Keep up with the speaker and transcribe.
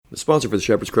The sponsor for the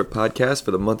Shepherd's Crook podcast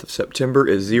for the month of September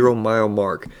is 0 Mile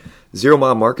Mark. 0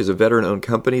 Mile Mark is a veteran-owned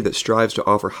company that strives to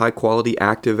offer high-quality,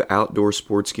 active, outdoor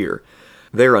sports gear.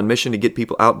 They are on mission to get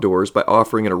people outdoors by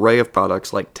offering an array of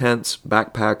products like tents,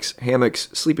 backpacks, hammocks,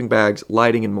 sleeping bags,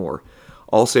 lighting, and more.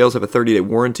 All sales have a 30-day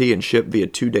warranty and ship via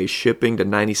 2-day shipping to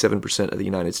 97% of the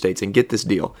United States. And get this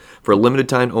deal. For a limited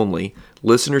time only,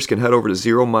 listeners can head over to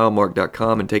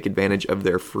zeromilemark.com and take advantage of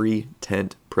their free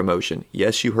tent promotion.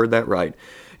 Yes, you heard that right.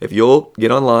 If you'll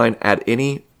get online, add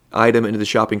any item into the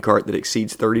shopping cart that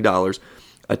exceeds $30,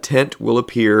 a tent will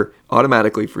appear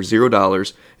automatically for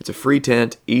 $0. It's a free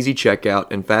tent, easy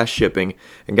checkout, and fast shipping.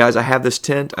 And guys, I have this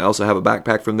tent. I also have a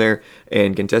backpack from there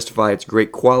and can testify it's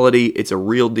great quality. It's a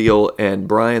real deal. And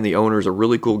Brian, the owner, is a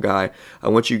really cool guy. I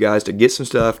want you guys to get some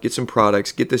stuff, get some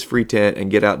products, get this free tent, and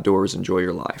get outdoors, enjoy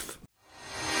your life.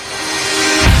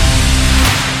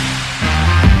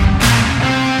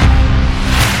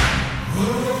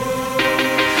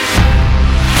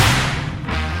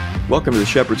 Welcome to the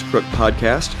Shepherd's Crook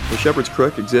podcast. The Shepherd's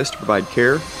Crook exists to provide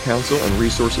care, counsel, and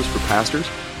resources for pastors.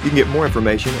 You can get more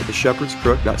information at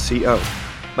theshepherdscrook.co.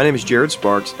 My name is Jared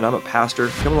Sparks, and I'm a pastor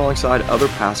coming alongside other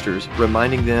pastors,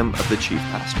 reminding them of the chief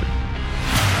pastor.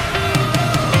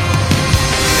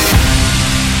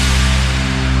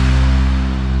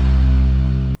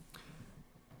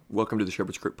 Welcome to the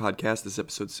Shepherd's Crook podcast. This is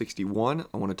episode 61.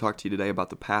 I want to talk to you today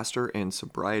about the pastor and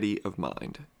sobriety of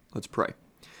mind. Let's pray.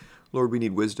 Lord, we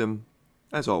need wisdom.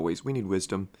 As always, we need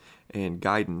wisdom and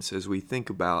guidance as we think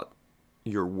about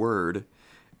your word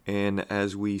and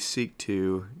as we seek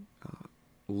to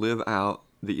live out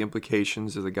the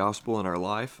implications of the gospel in our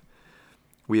life.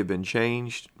 We have been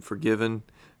changed, forgiven,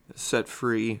 set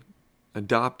free,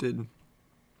 adopted,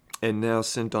 and now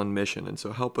sent on mission. And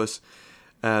so help us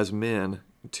as men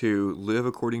to live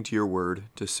according to your word,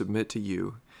 to submit to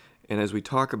you. And as we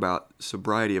talk about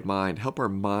sobriety of mind, help our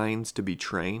minds to be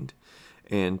trained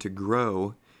and to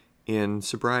grow in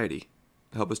sobriety.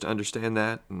 Help us to understand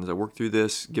that. And as I work through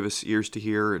this, give us ears to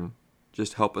hear and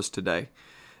just help us today.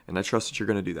 And I trust that you're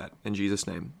going to do that. In Jesus'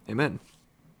 name, amen.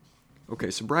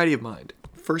 Okay, sobriety of mind.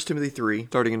 1 Timothy 3,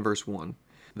 starting in verse 1.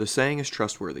 The saying is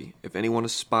trustworthy. If anyone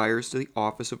aspires to the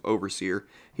office of overseer,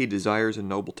 he desires a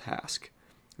noble task.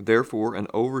 Therefore, an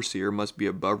overseer must be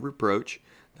above reproach,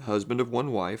 the husband of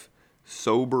one wife,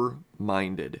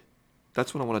 sober-minded.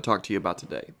 That's what I want to talk to you about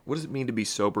today. What does it mean to be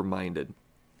sober-minded?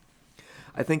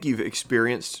 I think you've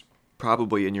experienced,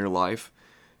 probably in your life,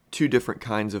 two different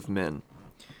kinds of men.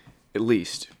 At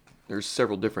least. There's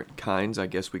several different kinds, I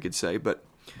guess we could say, but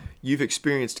you've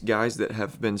experienced guys that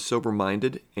have been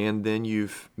sober-minded, and then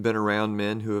you've been around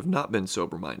men who have not been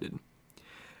sober-minded.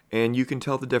 And you can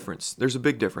tell the difference. There's a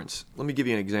big difference. Let me give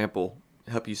you an example,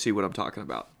 help you see what I'm talking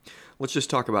about. Let's just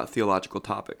talk about theological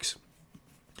topics.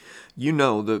 You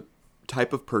know the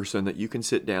type of person that you can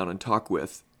sit down and talk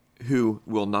with who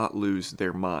will not lose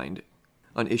their mind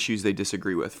on issues they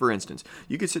disagree with. For instance,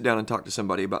 you could sit down and talk to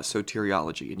somebody about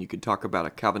soteriology, and you could talk about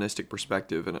a Calvinistic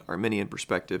perspective and an Arminian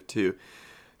perspective to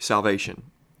salvation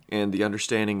and the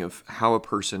understanding of how a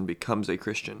person becomes a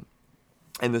Christian.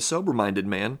 And the sober-minded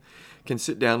man can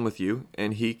sit down with you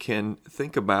and he can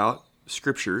think about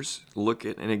scriptures, look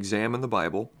at and examine the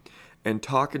Bible, and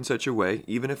talk in such a way,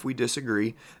 even if we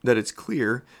disagree, that it's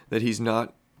clear that he's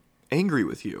not angry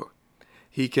with you.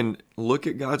 He can look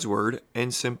at God's word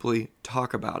and simply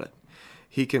talk about it.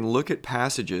 He can look at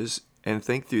passages and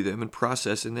think through them and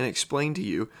process and then explain to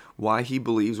you why he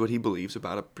believes what he believes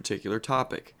about a particular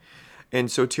topic. And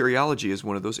soteriology is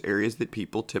one of those areas that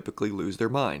people typically lose their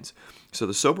minds. So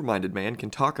the sober-minded man can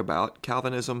talk about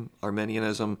Calvinism,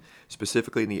 Arminianism,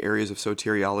 specifically in the areas of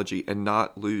soteriology, and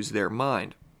not lose their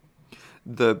mind.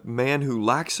 The man who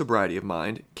lacks sobriety of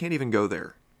mind can't even go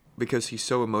there because he's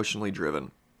so emotionally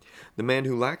driven. The man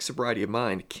who lacks sobriety of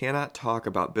mind cannot talk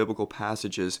about biblical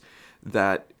passages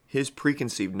that his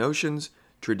preconceived notions,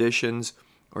 traditions,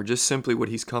 are just simply what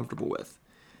he's comfortable with.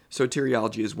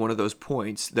 Soteriology is one of those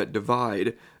points that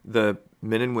divide the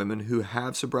men and women who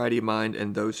have sobriety of mind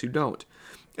and those who don't.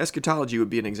 Eschatology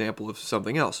would be an example of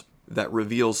something else that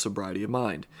reveals sobriety of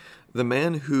mind. The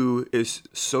man who is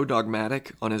so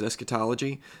dogmatic on his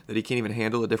eschatology that he can't even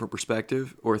handle a different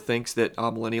perspective, or thinks that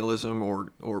amillennialism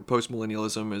or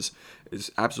postmillennialism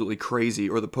is absolutely crazy,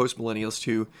 or the postmillennialist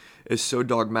who is so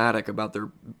dogmatic about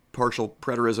their partial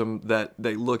preterism that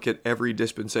they look at every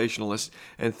dispensationalist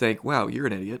and think, wow, you're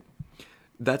an idiot.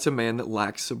 That's a man that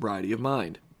lacks sobriety of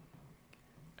mind.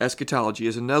 Eschatology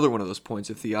is another one of those points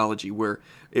of theology where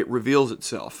it reveals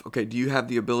itself. Okay, do you have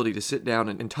the ability to sit down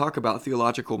and talk about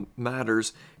theological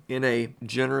matters in a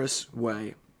generous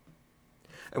way?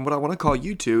 And what I want to call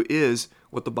you to is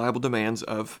what the Bible demands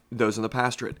of those in the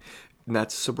pastorate, and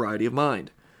that's sobriety of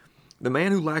mind. The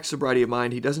man who lacks sobriety of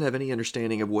mind, he doesn't have any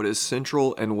understanding of what is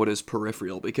central and what is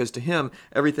peripheral, because to him,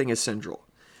 everything is central.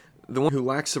 The one who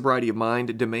lacks sobriety of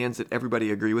mind demands that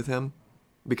everybody agree with him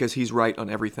because he's right on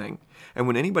everything. And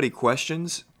when anybody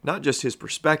questions, not just his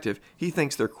perspective, he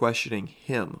thinks they're questioning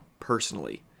him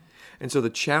personally. And so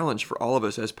the challenge for all of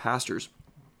us as pastors,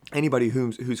 anybody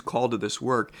who's called to this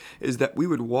work, is that we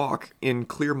would walk in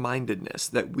clear-mindedness,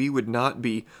 that we would not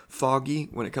be foggy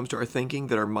when it comes to our thinking,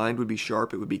 that our mind would be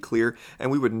sharp, it would be clear,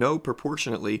 and we would know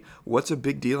proportionately what's a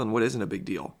big deal and what isn't a big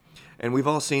deal. And we've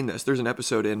all seen this. There's an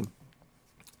episode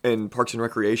in Parks and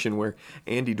Recreation where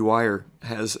Andy Dwyer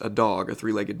has a dog, a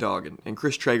three-legged dog, and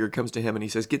Chris Traeger comes to him and he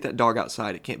says, "Get that dog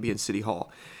outside, it can't be in City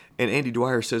Hall." And Andy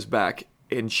Dwyer says back,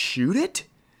 "And shoot it?"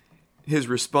 His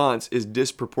response is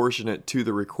disproportionate to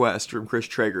the request from Chris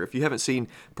Traeger. If you haven't seen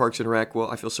Parks and Rec, well,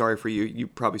 I feel sorry for you. You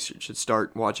probably should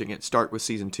start watching it. Start with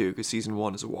season 2, because season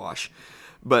 1 is a wash.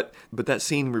 But that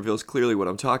scene reveals clearly what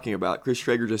I'm talking about. Chris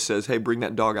Traeger just says, "Hey, bring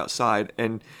that dog outside,"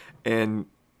 and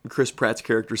Chris Pratt's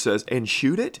character says, "And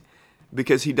shoot it?"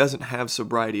 Because he doesn't have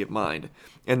sobriety of mind.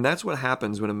 And that's what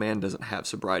happens when a man doesn't have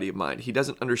sobriety of mind. He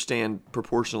doesn't understand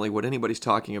proportionally what anybody's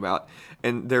talking about,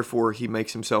 and therefore he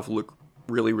makes himself look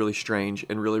really, really strange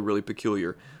and really, really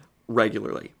peculiar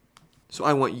regularly. So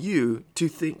I want you to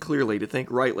think clearly, to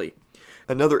think rightly.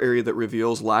 Another area that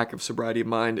reveals lack of sobriety of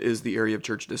mind is the area of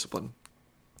church discipline.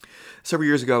 Several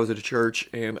years ago, I was at a church,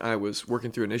 and I was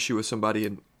working through an issue with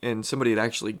somebody, and somebody had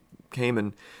actually came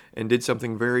and did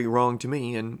something very wrong to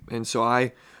me, and so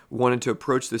I wanted to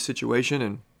approach this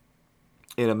situation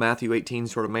in a Matthew 18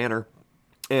 sort of manner.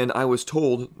 And I was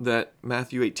told that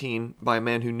Matthew 18, by a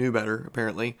man who knew better,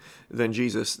 apparently, than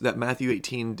Jesus, that Matthew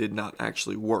 18 did not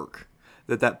actually work,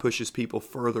 that pushes people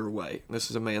further away. And this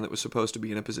is a man that was supposed to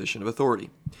be in a position of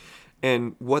authority.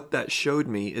 And what that showed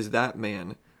me is that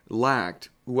man lacked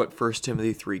what 1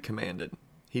 Timothy 3 commanded.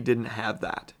 He didn't have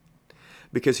that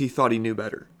because he thought he knew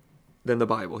better than the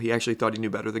Bible. He actually thought he knew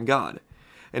better than God.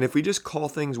 And if we just call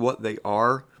things what they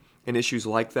are, in issues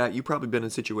like that, you've probably been in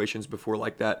situations before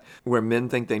like that, where men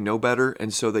think they know better,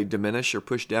 and so they diminish or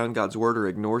push down God's word or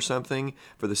ignore something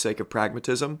for the sake of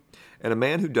pragmatism. And a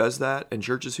man who does that, and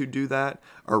churches who do that,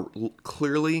 are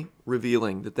clearly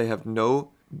revealing that they have no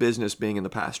business being in the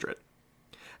pastorate.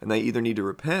 And they either need to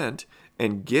repent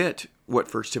and get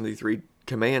what 1 Timothy 3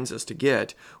 commands us to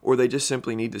get, or they just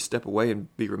simply need to step away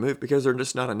and be removed because they're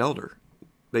just not an elder.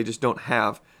 They just don't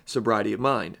have sobriety of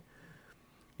mind.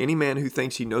 Any man who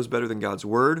thinks he knows better than God's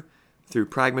word through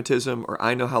pragmatism, or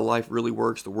I know how life really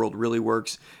works, the world really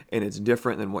works, and it's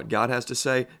different than what God has to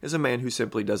say, is a man who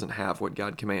simply doesn't have what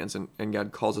God commands and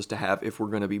God calls us to have if we're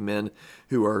going to be men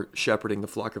who are shepherding the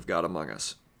flock of God among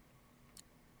us.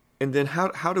 And then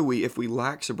how do we, if we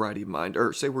lack sobriety of mind,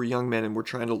 or say we're young men and we're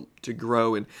trying to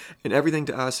grow, and everything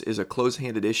to us is a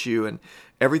close-handed issue, and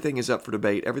everything is up for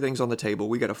debate, everything's on the table,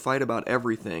 we got to fight about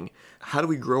everything. How do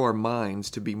we grow our minds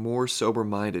to be more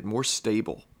sober-minded, more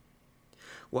stable?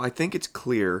 Well, I think it's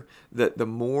clear that the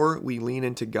more we lean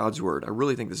into God's word, I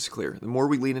really think this is clear, the more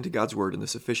we lean into God's word and the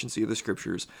sufficiency of the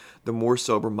scriptures, the more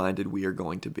sober-minded we are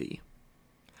going to be.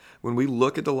 When we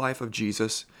look at the life of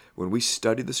Jesus, when we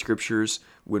study the scriptures,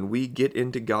 when we get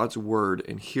into God's word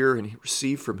and hear and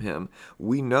receive from him,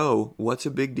 we know what's a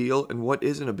big deal and what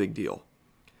isn't a big deal.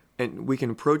 And we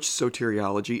can approach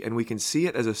soteriology and we can see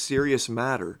it as a serious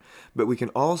matter, but we can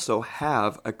also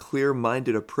have a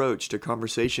clear-minded approach to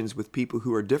conversations with people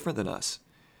who are different than us.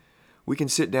 We can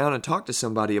sit down and talk to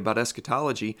somebody about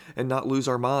eschatology and not lose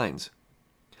our minds.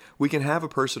 We can have a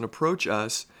person approach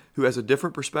us who has a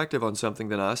different perspective on something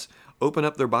than us, open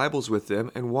up their Bibles with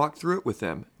them and walk through it with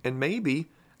them, and maybe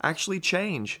actually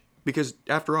change. Because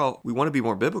after all, we want to be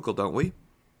more biblical, don't we?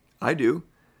 I do.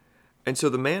 And so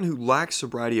the man who lacks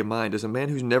sobriety of mind is a man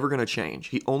who's never going to change.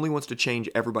 He only wants to change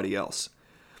everybody else.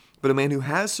 But a man who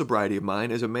has sobriety of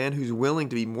mind is a man who's willing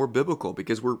to be more biblical,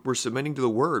 because we're submitting to the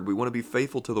Word. We want to be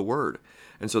faithful to the Word.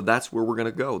 And so that's where we're going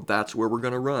to go. That's where we're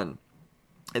going to run.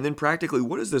 And then practically,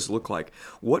 what does this look like?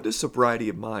 What does sobriety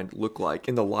of mind look like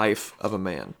in the life of a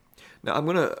man? Now, I'm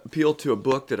going to appeal to a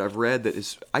book that I've read that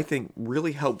is, I think,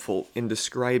 really helpful in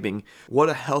describing what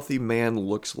a healthy man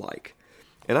looks like.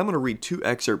 And I'm going to read 2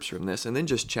 excerpts from this and then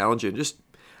just challenge you and just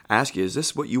ask you, is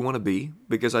this what you want to be?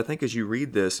 Because I think as you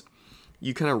read this,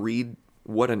 you kind of read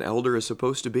what an elder is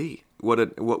supposed to be,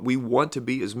 what we want to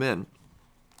be as men.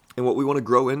 And what we want to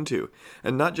grow into.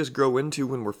 And not just grow into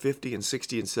when we're 50 and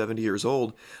 60 and 70 years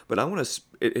old, but I want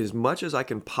to, as much as I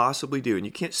can possibly do, and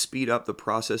you can't speed up the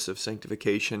process of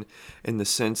sanctification in the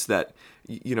sense that,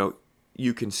 you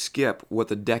you can skip what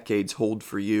the decades hold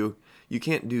for you. You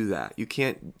can't do that. You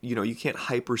can't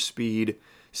hyperspeed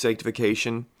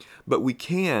sanctification, but we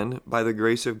can, by the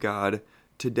grace of God,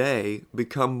 today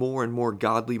become more and more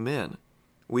godly men.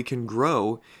 We can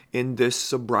grow in this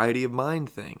sobriety of mind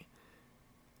thing.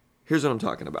 Here's what I'm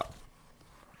talking about.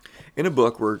 In a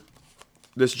book where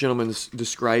this gentleman's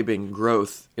describing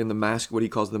growth in what he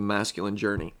calls the masculine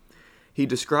journey, he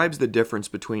describes the difference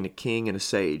between a king and a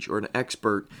sage, or an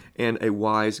expert and a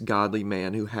wise, godly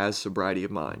man who has sobriety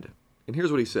of mind. And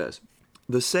here's what he says.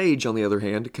 The sage, on the other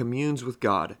hand, communes with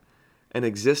God, an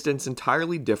existence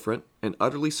entirely different and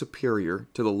utterly superior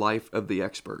to the life of the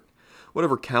expert.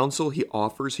 Whatever counsel he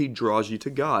offers, he draws you to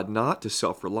God, not to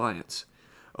self-reliance.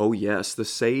 Oh yes, the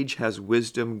sage has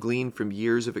wisdom gleaned from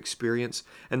years of experience,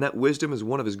 and that wisdom is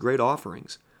one of his great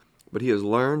offerings. But he has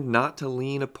learned not to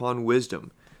lean upon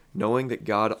wisdom, knowing that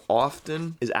God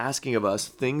often is asking of us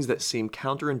things that seem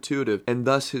counterintuitive, and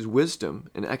thus his wisdom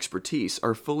and expertise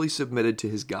are fully submitted to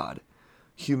his God.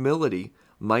 Humility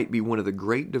might be one of the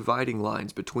great dividing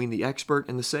lines between the expert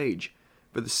and the sage,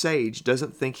 but the sage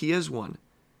doesn't think he is one.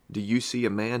 Do you see a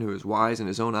man who is wise in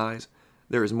his own eyes?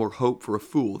 There is more hope for a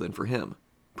fool than for him.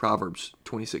 Proverbs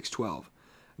 26:12.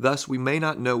 Thus we may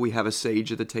not know we have a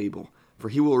sage at the table, for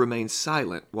he will remain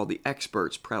silent while the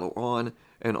experts prattle on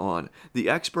and on. The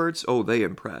experts, they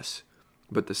impress,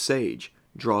 but the sage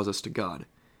draws us to God.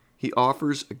 He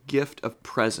offers a gift of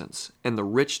presence and the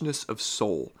richness of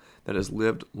soul that has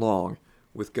lived long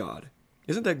with God.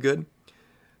 Isn't that good?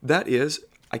 That is,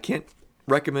 I can't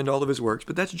recommend all of his works,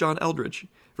 but that's John Eldredge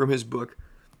from his book,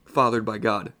 Fathered by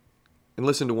God. And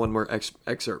listen to one more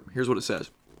excerpt. Here's what it says.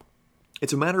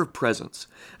 It's a matter of presence.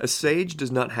 A sage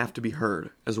does not have to be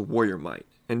heard as a warrior might,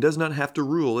 and does not have to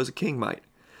rule as a king might.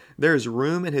 There is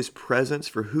room in his presence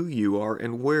for who you are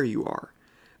and where you are.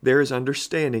 There is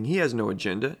understanding. He has no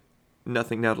agenda,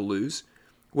 nothing now to lose.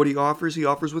 What he offers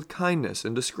with kindness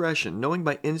and discretion, knowing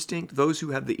by instinct those who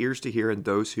have the ears to hear and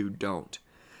those who don't.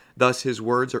 Thus his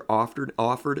words are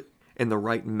offered in the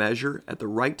right measure, at the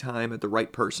right time, at the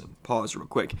right person. Pause real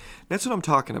quick. That's what I'm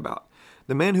talking about.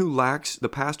 The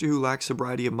pastor who lacks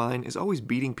sobriety of mind is always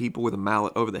beating people with a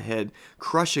mallet over the head,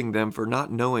 crushing them for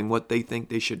not knowing what they think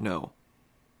they should know.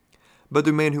 But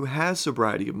the man who has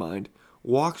sobriety of mind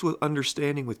walks with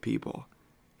understanding with people.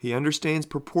 He understands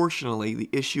proportionally the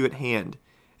issue at hand,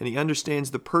 and he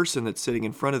understands the person that's sitting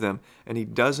in front of them, and he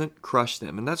doesn't crush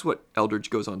them. And that's what Eldredge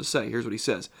goes on to say. Here's what he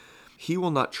says. He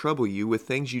will not trouble you with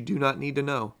things you do not need to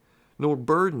know, nor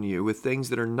burden you with things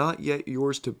that are not yet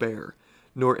yours to bear,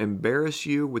 nor embarrass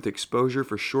you with exposure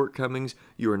for shortcomings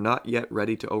you are not yet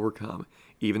ready to overcome,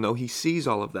 even though he sees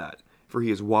all of that, for he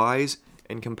is wise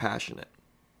and compassionate.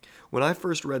 When I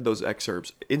first read those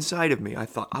excerpts, inside of me, I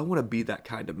thought, I want to be that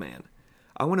kind of man.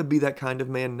 I want to be that kind of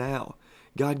man now.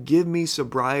 God, give me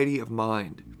sobriety of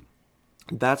mind.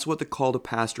 That's what the call to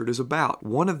pastorate is about.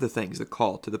 One of the things the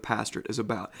call to the pastorate is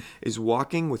about is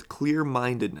walking with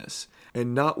clear-mindedness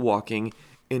and not walking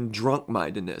in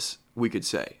drunk-mindedness, we could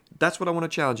say. That's what I want to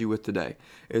challenge you with today,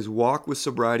 is walk with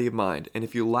sobriety of mind. And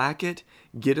if you lack it,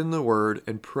 get in the Word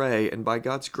and pray, and by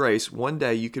God's grace, one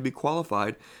day you could be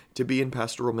qualified to be in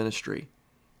pastoral ministry.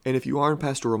 And if you are in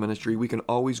pastoral ministry, we can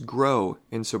always grow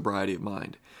in sobriety of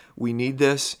mind. We need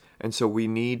this, and so we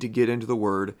need to get into the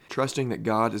Word, trusting that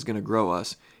God is going to grow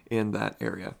us in that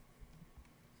area.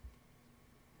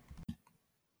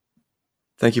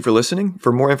 Thank you for listening.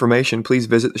 For more information, please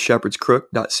visit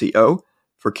theshepherdscrook.co.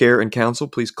 For care and counsel,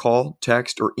 please call,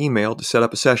 text, or email to set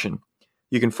up a session.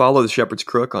 You can follow The Shepherd's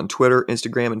Crook on Twitter,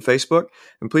 Instagram, and Facebook.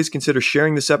 And please consider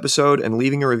sharing this episode and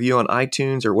leaving a review on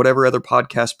iTunes or whatever other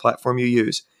podcast platform you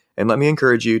use. And let me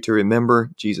encourage you to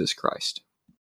remember Jesus Christ.